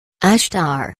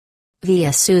Ashtar.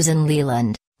 Via Susan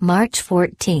Leland, March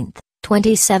 14,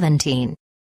 2017.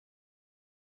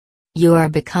 You are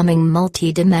becoming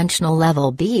multi-dimensional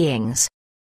level beings.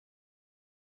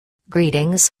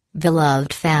 Greetings,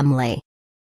 beloved family.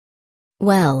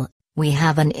 Well, we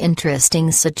have an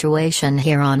interesting situation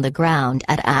here on the ground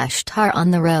at Ashtar on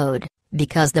the road,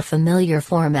 because the familiar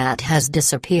format has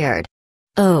disappeared.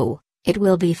 Oh, it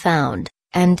will be found,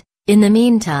 and, in the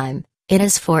meantime, it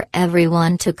is for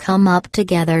everyone to come up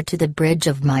together to the bridge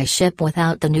of my ship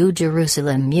without the New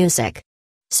Jerusalem music.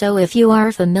 So if you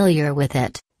are familiar with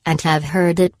it, and have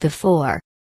heard it before,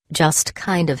 just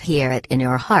kind of hear it in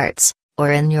your hearts,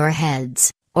 or in your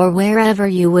heads, or wherever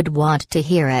you would want to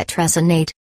hear it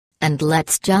resonate. And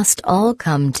let's just all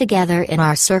come together in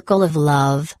our circle of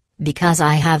love, because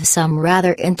I have some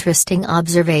rather interesting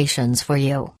observations for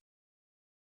you.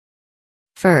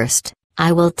 First,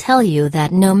 I will tell you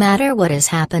that no matter what is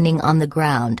happening on the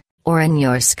ground, or in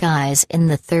your skies in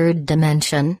the third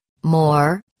dimension,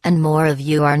 more and more of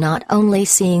you are not only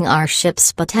seeing our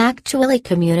ships but actually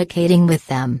communicating with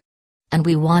them. And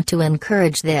we want to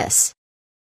encourage this.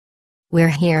 We're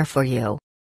here for you.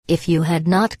 If you had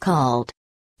not called,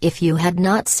 if you had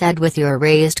not said with your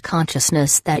raised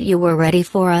consciousness that you were ready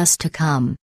for us to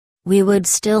come, we would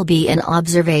still be in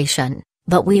observation.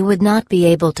 But we would not be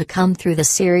able to come through the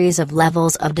series of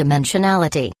levels of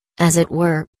dimensionality, as it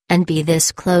were, and be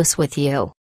this close with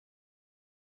you.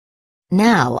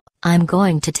 Now, I'm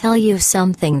going to tell you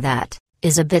something that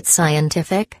is a bit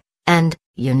scientific, and,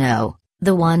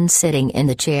 the one sitting in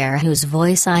the chair whose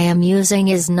voice I am using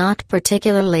is not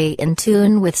particularly in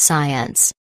tune with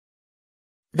science.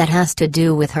 That has to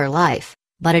do with her life,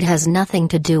 but it has nothing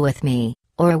to do with me,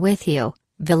 or with you,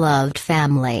 beloved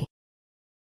family.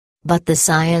 But the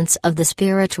science of the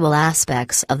spiritual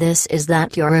aspects of this is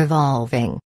that you're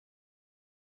evolving.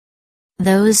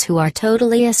 Those who are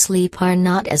totally asleep are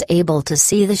not as able to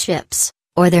see the ships,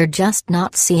 or they're just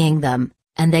not seeing them,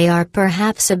 and they are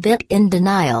perhaps a bit in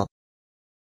denial.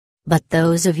 But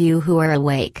those of you who are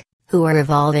awake, who are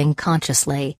evolving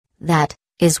consciously, that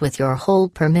is with your whole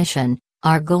permission,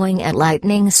 are going at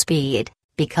lightning speed,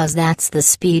 because that's the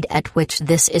speed at which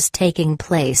this is taking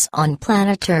place on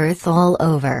planet Earth all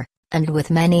over. And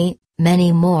with many,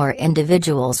 many more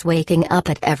individuals waking up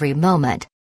at every moment.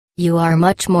 You are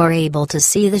much more able to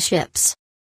see the ships.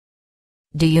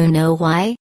 Do you know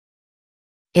why?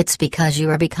 It's because you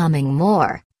are becoming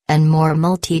more, and more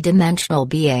multidimensional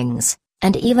beings,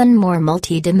 and even more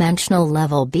multidimensional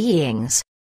level beings.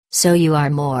 So you are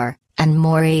more, and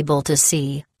more able to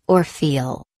see, or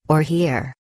feel, or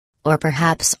hear. Or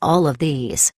perhaps all of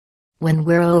these. When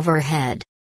we're overhead.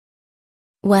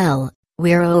 Well,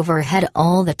 we're overhead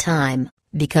all the time,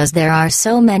 because there are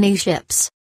so many ships.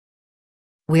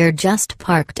 We're just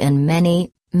parked in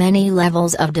many, many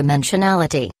levels of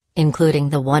dimensionality, including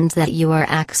the ones that you are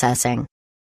accessing.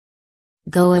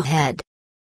 Go ahead.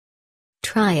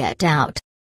 Try it out.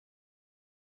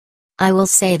 I will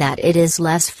say that it is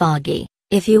less foggy,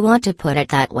 if you want to put it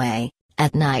that way,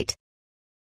 at night.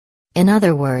 In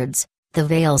other words, the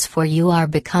veils for you are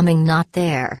becoming not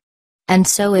there. And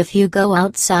so if you go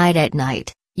outside at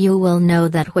night, you will know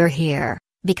that we're here,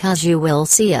 because you will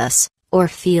see us, or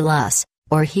feel us,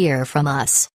 or hear from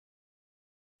us.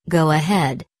 Go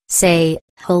ahead, say,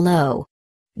 hello.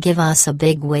 Give us a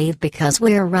big wave because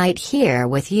we're right here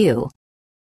with you.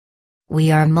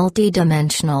 We are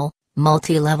multidimensional,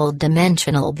 multi-level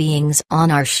dimensional beings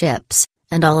on our ships,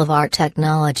 and all of our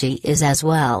technology is as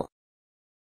well.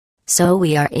 So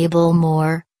we are able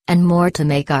more and more to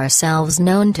make ourselves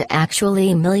known to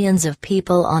actually millions of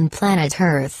people on planet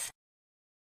Earth.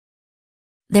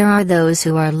 There are those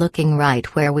who are looking right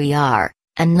where we are,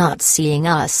 and not seeing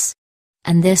us.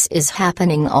 And this is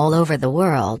happening all over the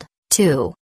world,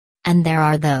 too. And there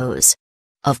are those.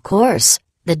 Of course,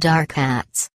 the dark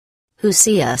hats. Who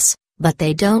see us, but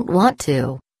they don't want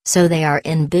to, so they are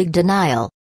in big denial.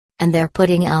 And they're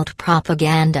putting out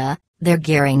propaganda, they're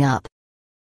gearing up.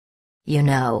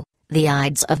 The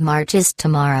Ides of March is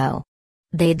tomorrow.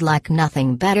 They'd like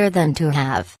nothing better than to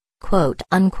have,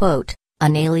 quote-unquote,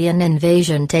 an alien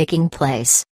invasion taking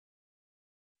place.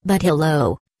 But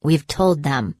hello, we've told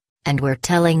them, and we're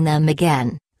telling them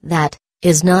again, that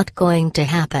is not going to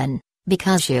happen,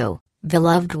 because you,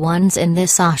 beloved ones in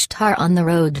this Ashtar on the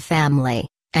Road family,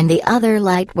 and the other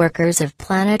light workers of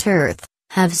planet Earth,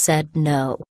 have said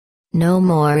no. No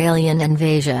more alien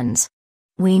invasions.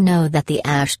 We know that the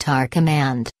Ashtar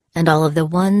Command, and all of the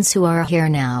ones who are here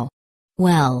now.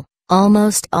 Well,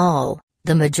 almost all,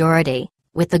 the majority,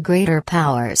 with the greater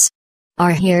powers,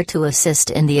 are here to assist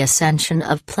in the ascension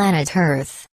of planet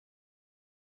Earth.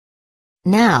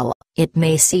 Now, it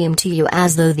may seem to you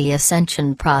as though the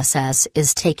ascension process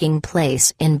is taking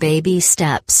place in baby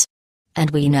steps.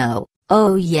 And we know,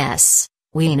 oh yes,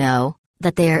 we know,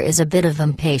 that there is a bit of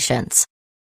impatience.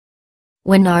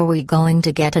 When are we going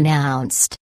to get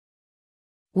announced?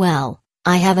 Well,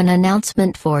 I have an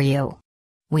announcement for you.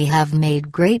 We have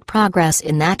made great progress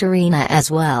in that arena as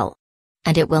well.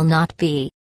 And it will not be.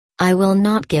 I will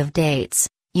not give dates,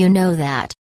 you know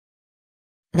that.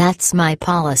 That's my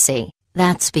policy.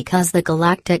 That's because the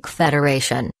Galactic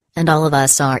Federation, and all of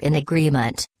us are in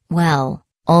agreement, well,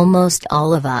 almost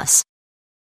all of us.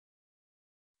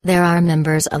 There are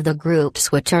members of the groups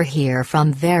which are here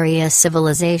from various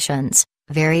civilizations,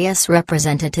 various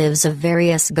representatives of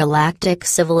various galactic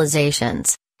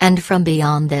civilizations, and from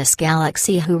beyond this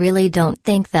galaxy who really don't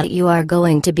think that you are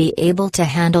going to be able to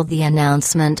handle the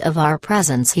announcement of our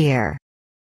presence here.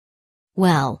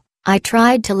 Well, I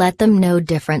tried to let them know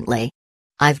differently.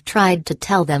 I've tried to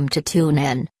tell them to tune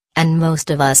in, and most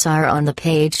of us are on the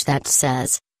page that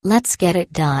says, let's get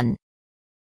it done.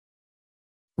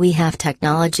 We have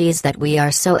technologies that we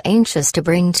are so anxious to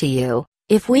bring to you,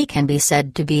 if we can be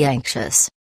said to be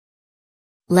anxious.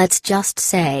 Let's just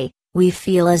say, we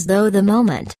feel as though the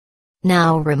moment.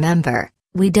 Now remember,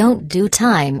 we don't do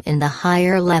time in the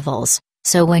higher levels,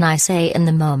 so when I say in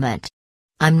the moment,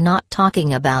 I'm not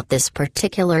talking about this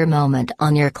particular moment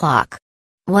on your clock.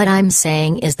 What I'm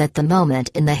saying is that the moment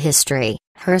in the history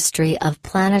of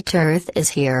planet Earth is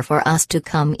here for us to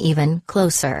come even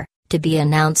closer, to be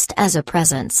announced as a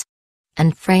presence.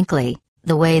 And frankly,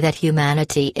 the way that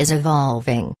humanity is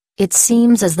evolving, it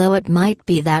seems as though it might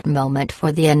be that moment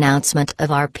for the announcement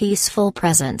of our peaceful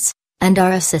presence, and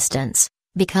our assistance,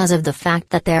 because of the fact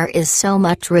that there is so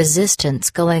much resistance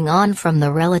going on from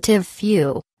the relative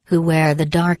few, who wear the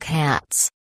dark hats.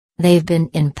 They've been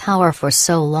in power for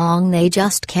so long they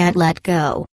just can't let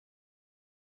go.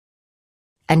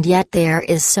 And yet there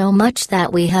is so much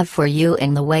that we have for you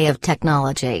in the way of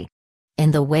technology. In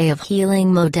the way of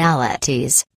healing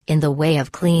modalities, in the way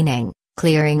of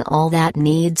clearing all that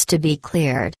needs to be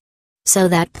cleared. So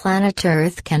that planet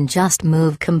Earth can just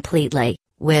move completely,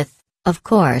 with, of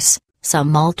course,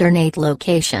 some alternate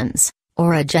locations,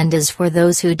 or agendas for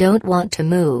those who don't want to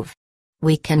move.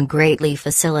 We can greatly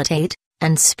facilitate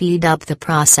and speed up the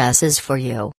processes for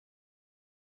you.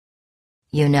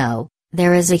 You know,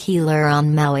 there is a healer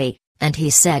on Maui, and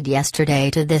he said yesterday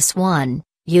to this one,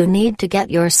 you need to get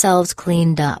yourselves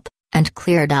cleaned up, and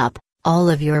cleared up, all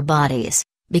of your bodies,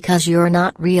 because you're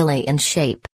not really in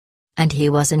shape. And he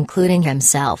was including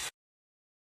himself.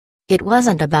 It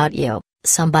wasn't about you,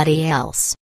 somebody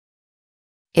else.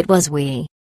 It was we.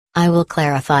 I will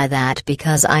clarify that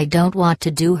because I don't want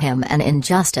to do him an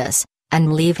injustice,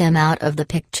 and leave him out of the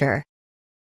picture.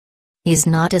 He's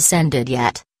not ascended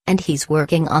yet, and he's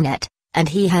working on it, and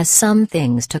he has some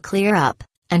things to clear up,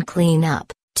 and clean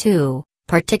up, too,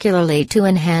 particularly to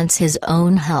enhance his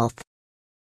own health.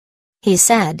 He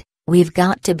said, we've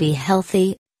got to be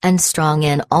healthy, and strong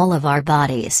in all of our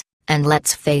bodies, and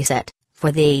let's face it,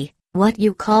 for what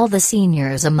you call the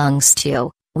seniors amongst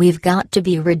you, we've got to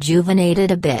be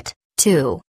rejuvenated a bit,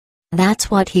 too.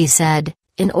 That's what he said,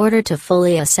 in order to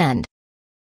fully ascend.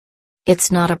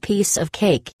 It's not a piece of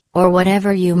cake, or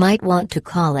whatever you might want to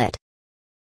call it.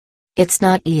 It's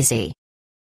not easy.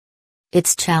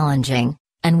 It's challenging,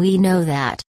 and we know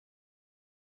that.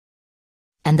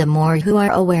 And the more who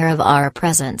are aware of our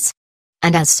presence,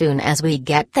 and as soon as we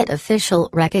get that official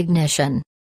recognition,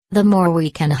 the more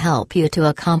we can help you to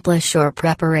accomplish your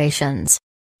preparations.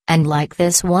 And like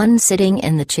this one sitting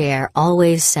in the chair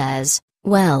always says,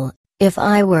 well, if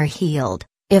I were healed,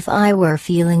 if I were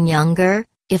feeling younger,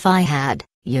 if I had,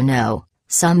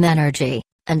 some energy,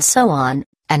 and so on,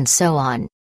 and so on.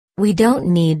 We don't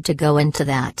need to go into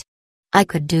that. I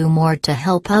could do more to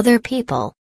help other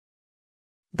people.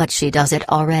 But she does it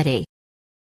already.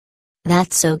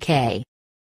 That's okay.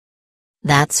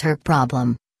 That's her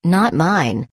problem, not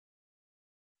mine.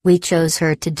 We chose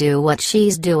her to do what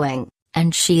she's doing,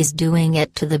 and she's doing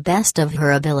it to the best of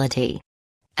her ability.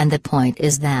 And the point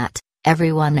is that,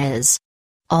 everyone is.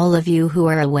 All of you who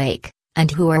are awake, and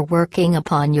who are working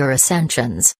upon your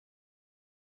ascensions.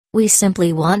 We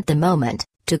simply want the moment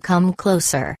to come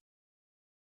closer.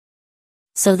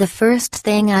 So the first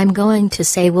thing I'm going to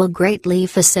say will greatly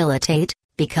facilitate,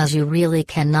 because you really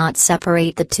cannot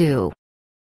separate the two.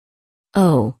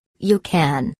 Oh, you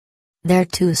can. They're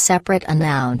two separate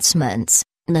announcements,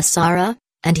 Nasara,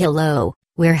 and hello,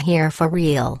 we're here for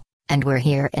real, and we're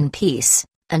here in peace,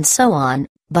 and so on,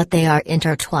 but they are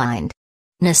intertwined.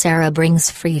 Nasara brings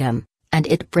freedom, and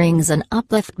it brings an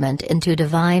upliftment into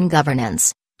divine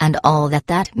governance, and all that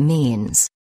that means.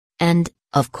 And,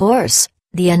 of course,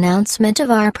 the announcement of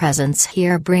our presence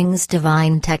here brings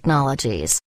divine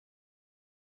technologies.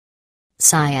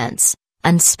 Science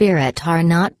and spirit are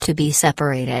not to be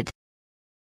separated.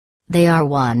 They are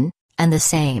one and the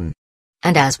same.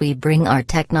 And as we bring our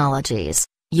technologies,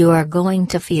 you are going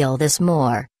to feel this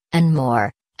more and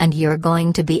more, and you're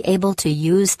going to be able to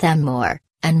use them more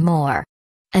and more.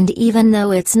 And even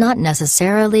though it's not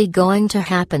necessarily going to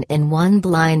happen in one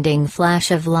blinding flash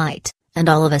of light, and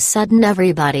all of a sudden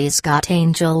everybody's got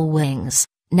angel wings,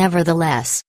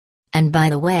 nevertheless. And by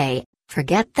the way,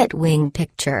 forget that wing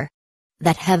picture.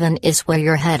 That heaven is where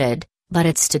you're headed, but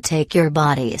it's to take your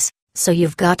bodies, so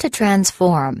you've got to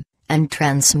transform and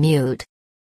transmute.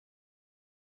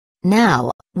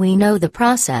 Now, we know the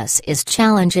process is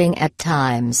challenging at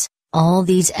times, all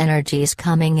these energies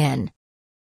coming in.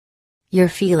 You're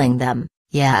feeling them,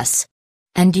 yes.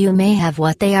 And you may have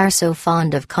what they are so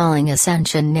fond of calling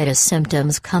ascension-itis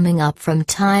symptoms coming up from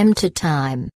time to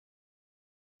time.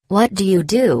 What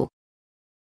do?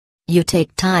 You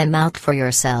take time out for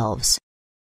yourselves.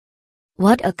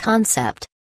 What a concept.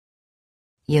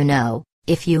 You know,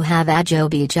 if you have a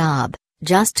job,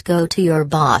 just go to your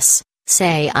boss,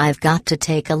 say I've got to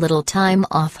take a little time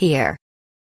off here.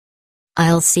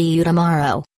 I'll see you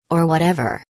tomorrow, or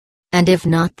whatever. And if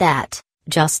not that,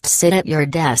 just sit at your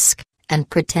desk, and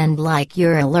pretend like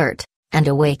you're alert and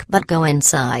awake, but go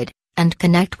inside, and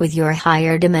connect with your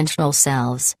higher dimensional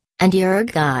selves, and your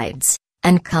guides,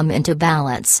 and come into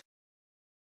balance.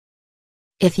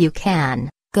 If you can,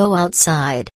 go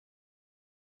outside.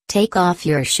 Take off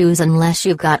your shoes unless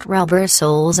you've got rubber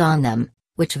soles on them,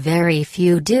 which very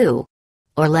few do.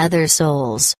 Or leather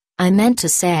soles, I meant to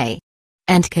say.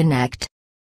 And connect.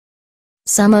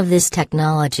 Some of this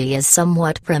technology is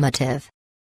somewhat primitive.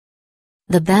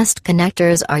 The best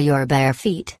connectors are your bare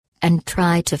feet, and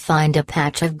try to find a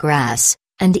patch of grass,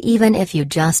 and even if you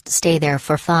just stay there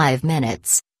for 5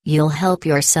 minutes, you'll help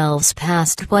yourselves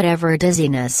past whatever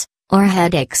dizziness, or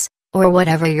headaches, or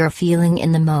whatever you're feeling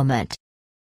in the moment.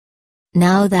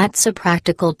 Now that's a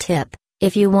practical tip,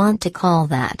 if you want to call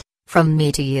that, from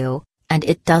me to you, and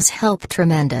it does help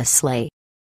tremendously.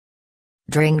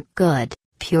 Drink good,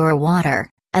 pure water,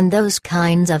 and those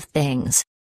kinds of things.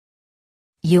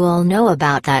 You all know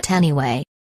about that anyway.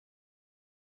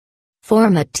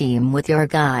 Form a team with your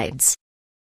guides.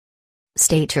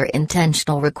 State your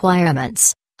intentional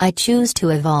requirements. I choose to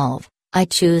evolve. I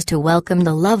choose to welcome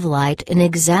the love light in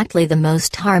exactly the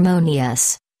most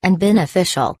harmonious, and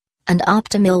beneficial, and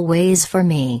optimal ways for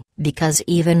me, because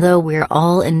even though we're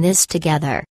all in this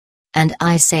together. And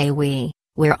I say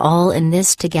we're all in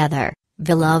this together,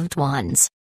 beloved ones.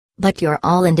 But you're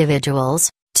all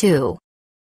individuals, too.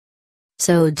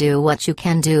 So do what you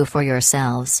can do for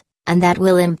yourselves, and that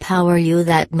will empower you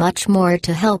that much more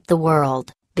to help the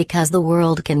world, because the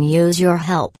world can use your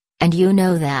help, and you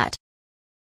know that.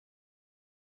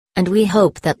 And we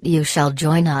hope that you shall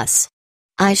join us.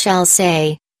 I shall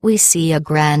say, we see a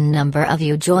grand number of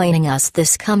you joining us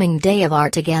this coming day of our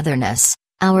togetherness,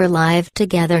 our live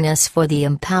togetherness for the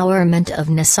empowerment of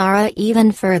Nasara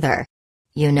even further.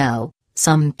 You know,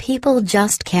 some people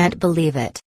just can't believe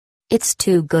it. It's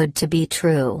too good to be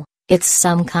true, it's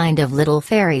some kind of little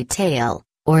fairy tale,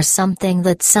 or something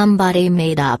that somebody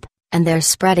made up, and they're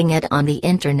spreading it on the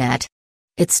internet.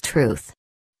 It's truth.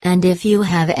 And if you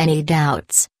have any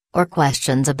doubts, or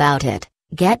questions about it,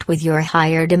 get with your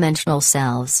higher dimensional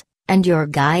selves, and your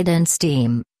guidance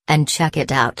team, and check it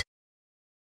out.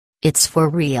 It's for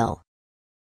real.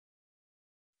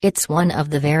 It's one of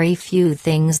the very few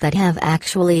things that have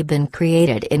actually been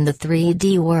created in the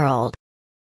 3D world.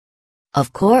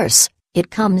 Of course, it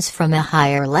comes from a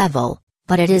higher level,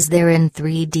 but it is there in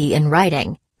 3D in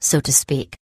writing, so to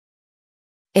speak.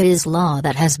 It is law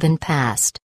that has been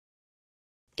passed.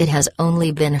 It has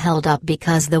only been held up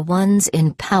because the ones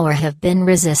in power have been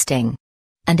resisting.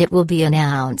 And it will be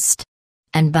announced.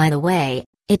 And by the way,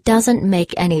 it doesn't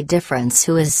make any difference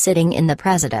who is sitting in the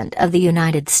President of the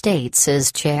United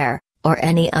States' chair, or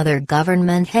any other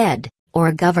government head,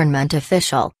 or government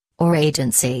official, or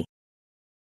agency.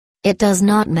 It does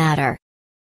not matter.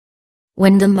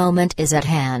 When the moment is at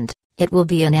hand, it will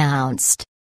be announced.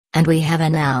 And we have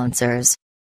announcers.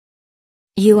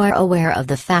 You are aware of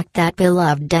the fact that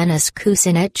beloved Dennis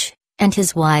Kucinich, and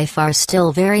his wife are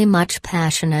still very much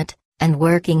passionate, and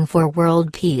working for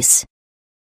world peace.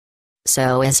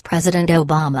 So is President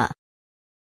Obama.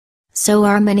 So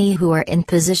are many who are in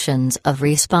positions of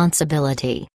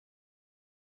responsibility.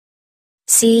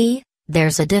 See,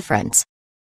 there's a difference.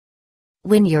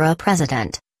 When you're a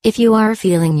president, if you are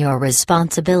feeling your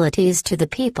responsibilities to the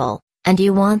people, and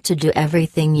you want to do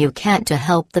everything you can to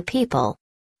help the people,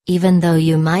 even though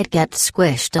you might get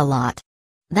squished a lot.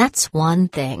 That's one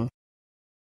thing.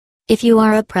 If you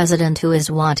are a president who is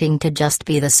wanting to just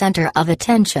be the center of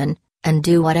attention, and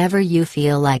do whatever you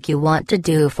feel like you want to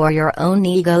do for your own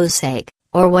ego's sake,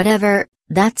 or whatever,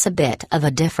 that's a bit of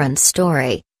a different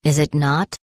story, is it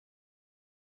not?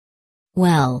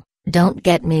 Well, don't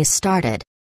get me started.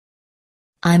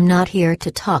 I'm not here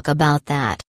to talk about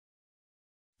that.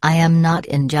 I am not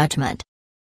in judgment.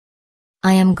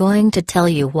 I am going to tell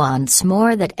you once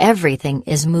more that everything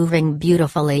is moving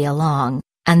beautifully along,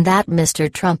 and that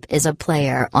Mr. Trump is a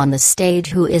player on the stage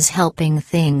who is helping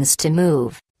things to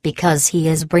move, because he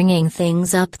is bringing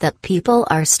things up that people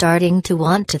are starting to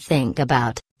want to think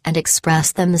about, and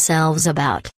express themselves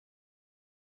about.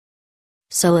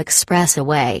 So express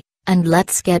away, and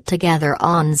let's get together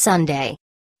on Sunday.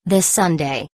 This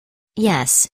Sunday.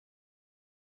 Yes.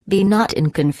 Be not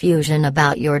in confusion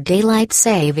about your daylight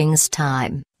savings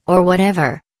time, or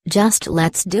whatever, just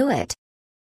let's do it.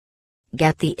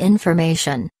 Get the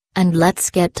information, and let's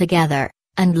get together,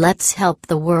 and let's help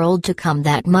the world to come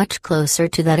that much closer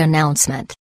to that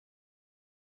announcement.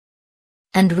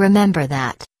 And remember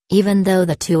that, even though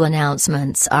the two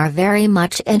announcements are very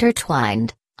much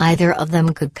intertwined, either of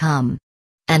them could come.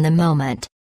 And the moment.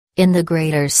 In the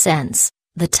greater sense,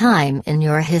 the time in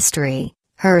your history,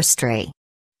 herstory,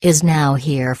 is now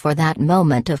here for that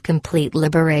moment of complete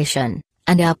liberation,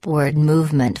 and upward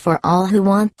movement for all who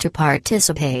want to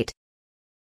participate.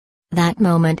 That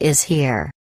moment is here.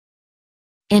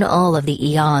 In all of the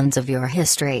eons of your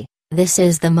history, this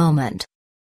is the moment.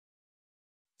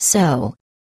 So,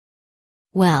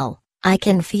 well, I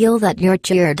can feel that you're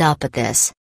cheered up at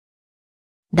this.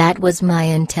 That was my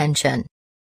intention.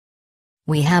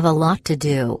 We have a lot to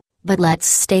do, but let's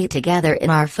stay together in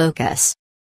our focus.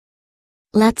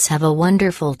 Let's have a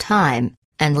wonderful time,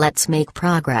 and let's make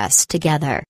progress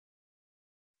together.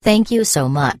 Thank you so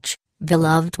much,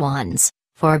 beloved ones,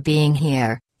 for being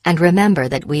here, and remember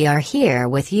that we are here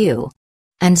with you.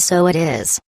 And so it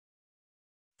is.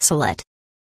 Salat.